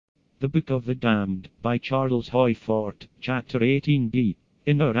The Book of the Damned, by Charles Hoyfort, Chapter 18b.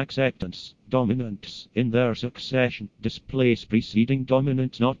 Inner acceptance. Dominants, in their succession, displace preceding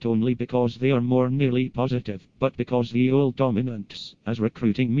dominants not only because they are more nearly positive, but because the old dominants, as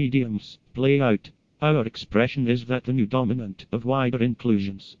recruiting mediums, play out. Our expression is that the new dominant of wider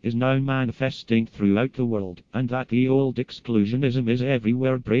inclusions is now manifesting throughout the world, and that the old exclusionism is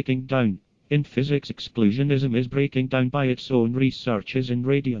everywhere breaking down. In physics, exclusionism is breaking down by its own researches in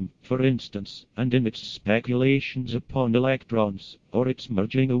radium, for instance, and in its speculations upon electrons, or its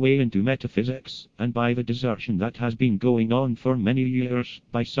merging away into metaphysics, and by the desertion that has been going on for many years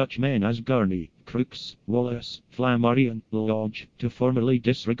by such men as Gurney, Crookes, Wallace, Flammarion, Lodge, to formerly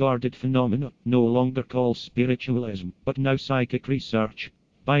disregarded phenomena, no longer called spiritualism, but now psychic research.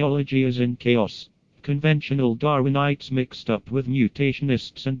 Biology is in chaos. Conventional Darwinites mixed up with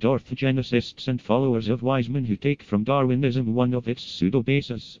mutationists and orthogenicists and followers of Wiseman who take from Darwinism one of its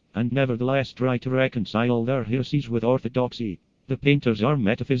pseudo-bases, and nevertheless try to reconcile their heresies with orthodoxy. The painters are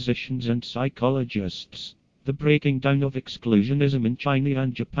metaphysicians and psychologists. The breaking down of exclusionism in China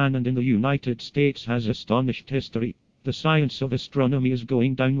and Japan and in the United States has astonished history. The science of astronomy is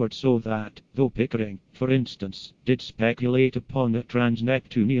going downward so that, though Pickering, for instance, did speculate upon a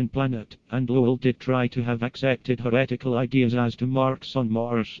trans-Neptunian planet, and Lowell did try to have accepted heretical ideas as to marks on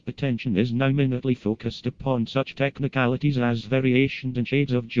Mars, attention is now minutely focused upon such technicalities as variations and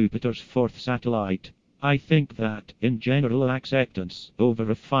shades of Jupiter's fourth satellite. I think that, in general, acceptance over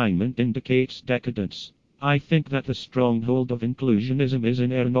refinement indicates decadence. I think that the stronghold of inclusionism is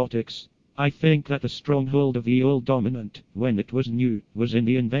in aeronautics. I think that the stronghold of the old dominant, when it was new, was in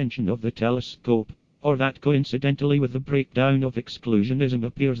the invention of the telescope, or that coincidentally with the breakdown of exclusionism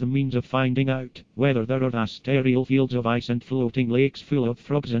appears the means of finding out whether there are vast aerial fields of ice and floating lakes full of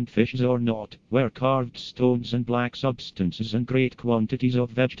frogs and fishes or not, where carved stones and black substances and great quantities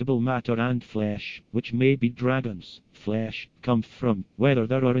of vegetable matter and flesh, which may be dragons' flesh, come from, whether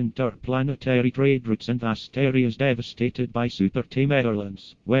there are interplanetary trade routes and vast areas devastated by super-tame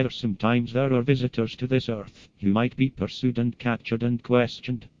airlines, whether sometimes there are visitors to this earth who might be pursued and captured and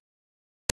questioned.